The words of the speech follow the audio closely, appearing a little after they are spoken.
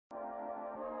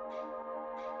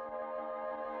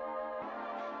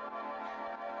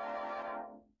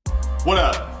What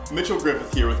up? Mitchell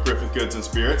Griffith here with Griffith Goods and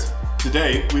Spirits.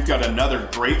 Today we've got another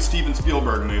great Steven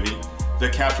Spielberg movie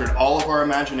that captured all of our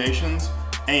imaginations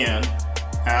and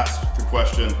asked the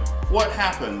question, what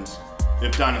happens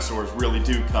if dinosaurs really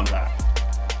do come back?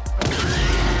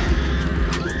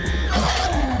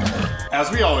 As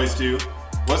we always do,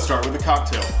 let's start with a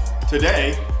cocktail.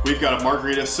 Today we've got a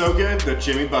margarita so good that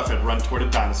Jimmy Buffett run toward a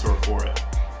dinosaur for it.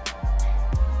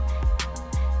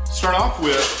 Start off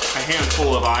with a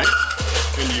handful of ice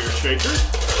into your shaker,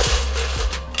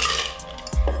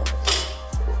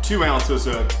 2 ounces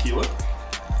of tequila,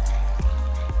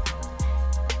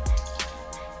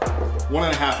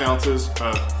 1.5 ounces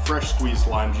of fresh squeezed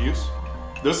lime juice.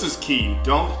 This is key.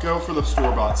 Don't go for the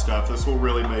store-bought stuff. This will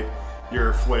really make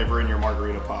your flavor in your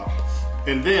margarita pop.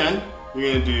 And then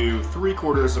you're gonna do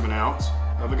 3/4 of an ounce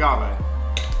of agave.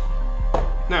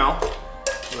 Now,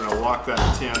 we're gonna lock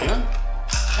that tin in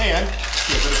and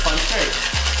give it a fun shake.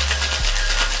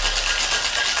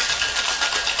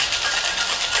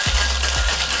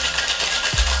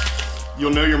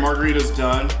 You'll know your margarita's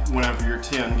done whenever your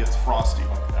tin gets frosty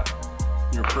like that.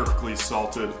 Your perfectly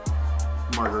salted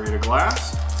margarita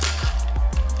glass.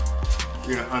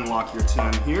 You're gonna unlock your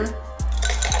tin here.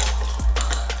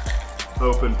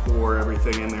 Open pour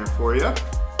everything in there for you.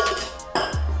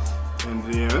 And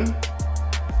then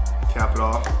cap it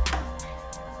off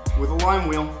with a lime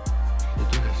wheel. You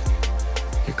did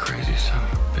it. You crazy son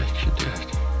of a bitch, you did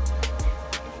it.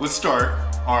 Let's start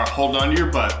our hold on to your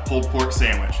butt pulled pork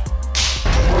sandwich.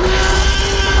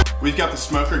 We've got the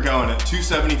smoker going at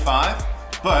 275,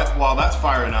 but while that's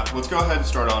firing up, let's go ahead and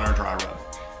start on our dry rub.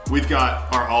 We've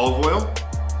got our olive oil.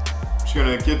 Just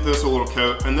gonna give this a little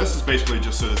coat, and this is basically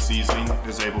just so the seasoning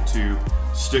is able to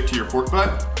stick to your pork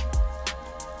butt.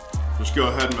 Just go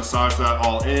ahead and massage that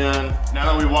all in. Now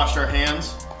that we washed our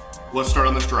hands, let's start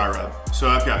on this dry rub. So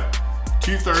I've got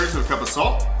 2/3 of a cup of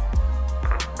salt.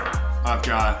 I've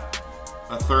got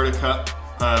 1/3 cup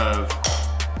of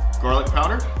garlic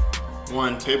powder,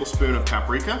 1 tablespoon of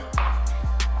paprika,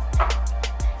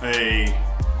 a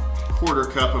 1/4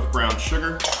 cup of brown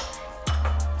sugar,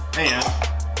 and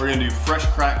we're gonna do fresh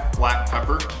cracked black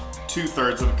pepper,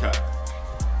 2/3 of a cup.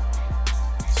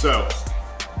 So,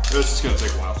 this is gonna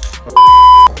take a while.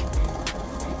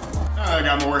 I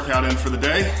got my workout in for the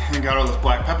day and got all this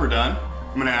black pepper done.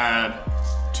 I'm gonna add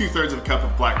 2/3 of a cup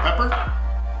of black pepper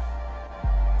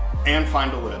and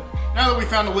find a lid. Now that we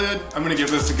found a lid, I'm gonna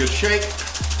give this a good shake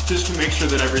just to make sure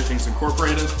that everything's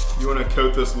incorporated. You wanna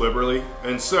coat this liberally.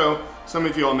 And so, some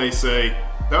of y'all may say,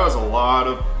 that was a lot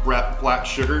of black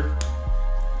sugar.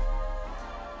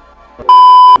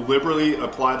 Liberally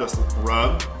apply this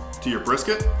rub to your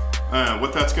brisket.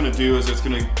 What that's gonna do is it's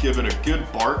gonna give it a good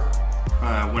bark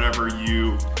whenever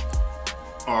you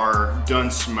are done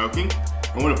smoking.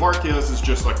 And what a bark is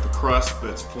just like the crust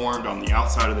that's formed on the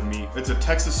outside of the meat. It's a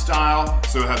Texas style,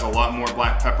 so it has a lot more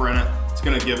black pepper in it. It's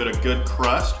gonna give it a good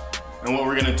crust. And what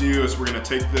we're gonna do is we're gonna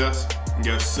take this and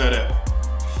go set it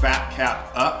fat cap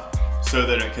up so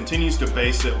that it continues to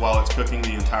baste it while it's cooking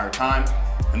the entire time.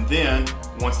 And then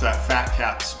once that fat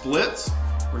cap splits,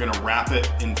 we're gonna wrap it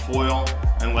in foil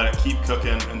and let it keep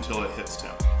cooking until it hits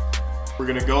temp. We're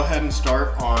gonna go ahead and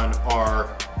start on our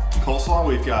coleslaw.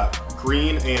 We've got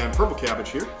green and purple cabbage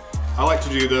here. I like to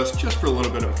do this just for a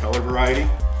little bit of color variety.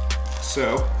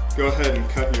 So go ahead and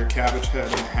cut your cabbage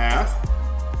head in half.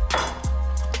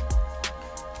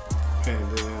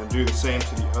 And then do the same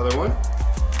to the other one.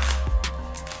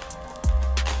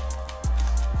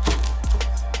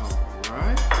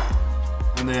 Alright.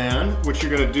 And then what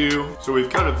you're gonna do, so we've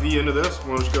got a V into this.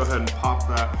 We'll just go ahead and pop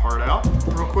that heart out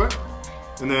real quick.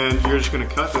 And then you're just gonna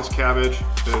cut this cabbage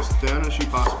as thin as you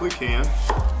possibly can.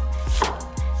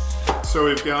 So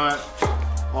we've got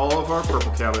all of our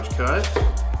purple cabbage cut.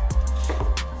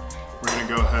 We're gonna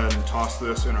go ahead and toss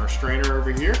this in our strainer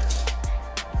over here.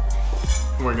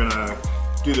 And we're gonna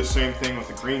do the same thing with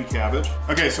the green cabbage.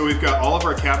 Okay, so we've got all of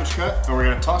our cabbage cut, and we're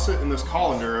gonna toss it in this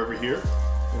colander over here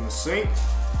in the sink.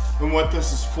 And what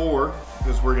this is for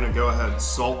is we're gonna go ahead and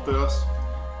salt this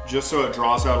just so it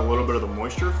draws out a little bit of the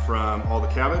moisture from all the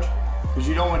cabbage, because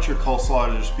you don't want your coleslaw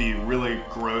to just be really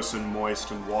gross and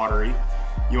moist and watery.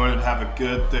 You want it to have a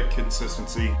good thick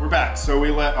consistency. We're back. So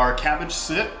we let our cabbage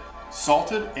sit,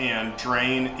 salted, and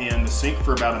drain in the sink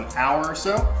for about an hour or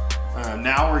so.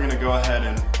 Now we're gonna go ahead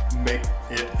and make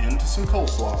it into some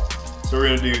coleslaw. So we're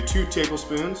gonna do 2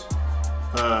 tablespoons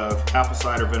of apple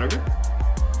cider vinegar.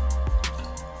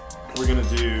 We're gonna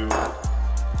do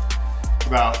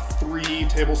about 3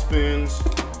 tablespoons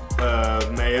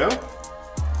of mayo.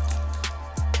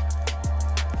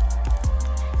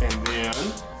 And then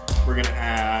we're gonna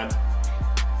add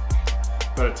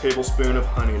About a tablespoon of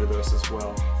honey to this as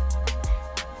well.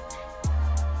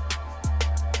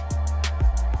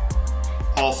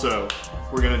 Also,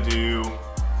 we're gonna do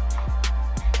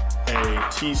a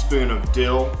teaspoon of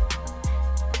dill,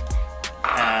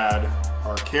 add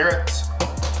our carrots,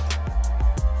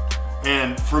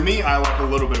 and for me, I like a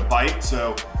little bit of bite,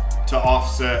 so to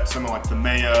offset some of like the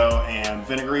mayo and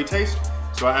vinegary taste,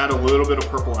 so I add a little bit of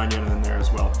purple onion in there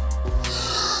as well.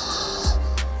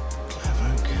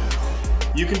 Clever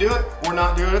girl. You can do it or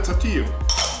not do it, it's up to you.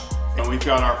 And we've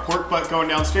got our pork butt going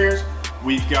downstairs,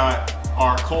 we've got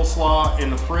our coleslaw in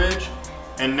the fridge,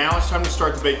 and now it's time to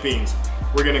start the baked beans.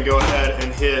 We're gonna go ahead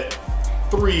and hit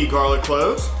 3 garlic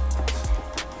cloves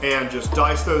and just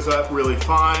dice those up really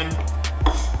fine.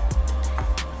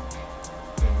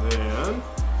 And then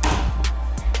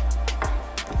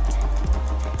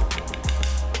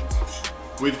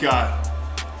we've got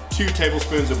 2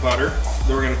 tablespoons of butter that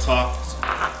we're gonna toss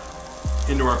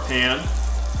into our pan.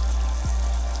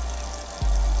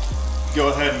 Go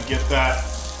ahead and get that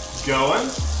going.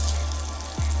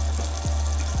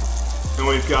 And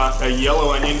we've got a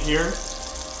yellow onion here.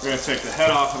 We're gonna take the head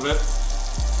off of it.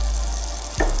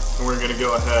 And we're gonna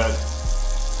go ahead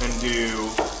and do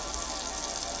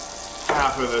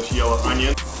half of this yellow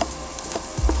onion.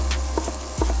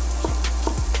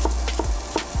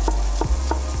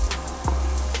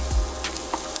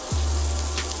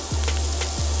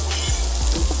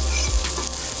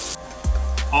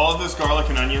 All of this garlic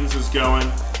and onions is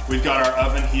going. We've got our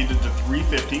oven heated to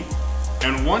 350.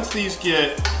 And once these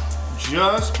get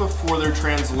just before they're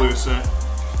translucent,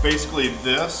 basically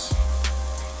this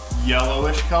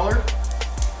yellowish color,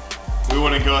 we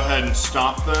want to go ahead and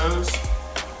stop those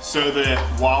so that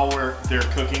while they're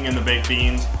cooking in the baked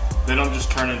beans, they don't just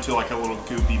turn into like a little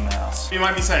goopy mass. You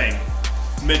might be saying,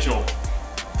 Mitchell,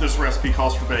 this recipe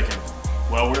calls for bacon.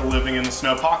 Well, we're living in the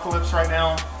snowpocalypse right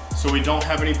now, so we don't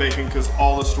have any bacon because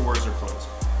all the stores are closed.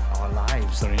 Our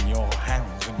lives are in your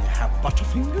hands and you have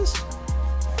butterfingers?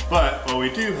 But what we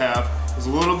do have is a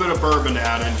little bit of bourbon to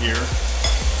add in here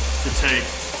to take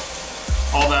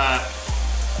all that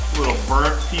little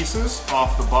burnt pieces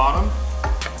off the bottom.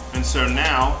 And so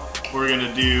now what we're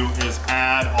gonna do is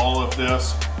add all of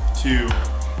this to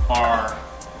our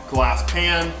glass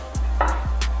pan.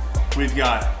 We've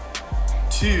got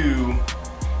 2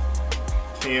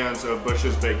 cans of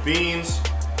Bush's baked beans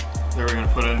that we're gonna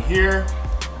put in here.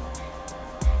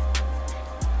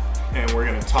 And we're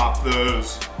gonna top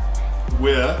those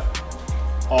with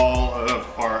all of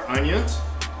our onions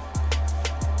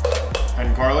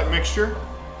and garlic mixture.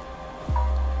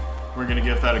 We're gonna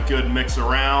give that a good mix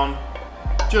around.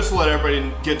 Just let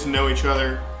everybody get to know each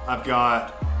other. I've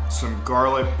got some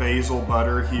garlic basil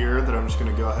butter here that I'm just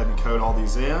gonna go ahead and coat all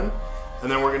these in.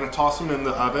 And then we're gonna toss them in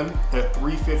the oven at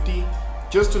 350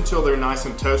 just until they're nice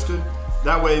and toasted.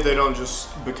 That way they don't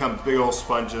just become big old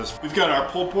sponges. We've got our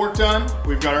pulled pork done.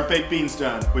 We've got our baked beans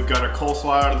done. We've got our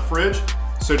coleslaw out of the fridge.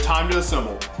 So time to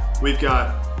assemble. We're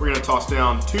gonna toss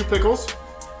down 2 pickles.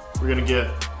 We're gonna get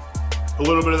a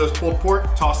little bit of this pulled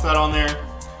pork, toss that on there.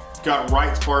 We've got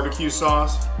Wright's barbecue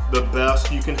sauce, the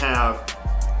best you can have.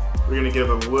 We're gonna give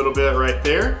a little bit right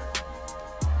there.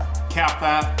 Cap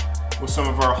that with some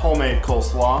of our homemade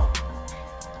coleslaw.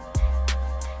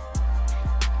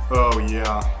 Oh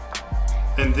yeah.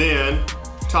 And then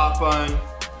top bun,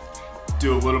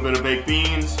 do a little bit of baked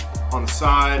beans on the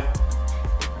side.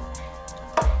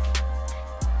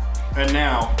 And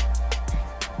now,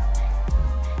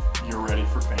 you're ready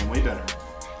for family dinner.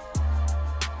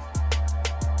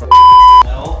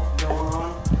 Hell going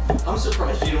on? I'm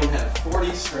surprised you don't have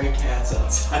 40 stray cats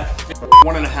outside.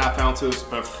 1.5 ounces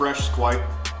of fresh squite.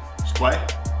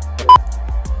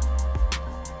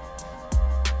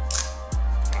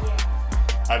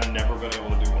 I've never been able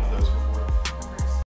to do one of those before.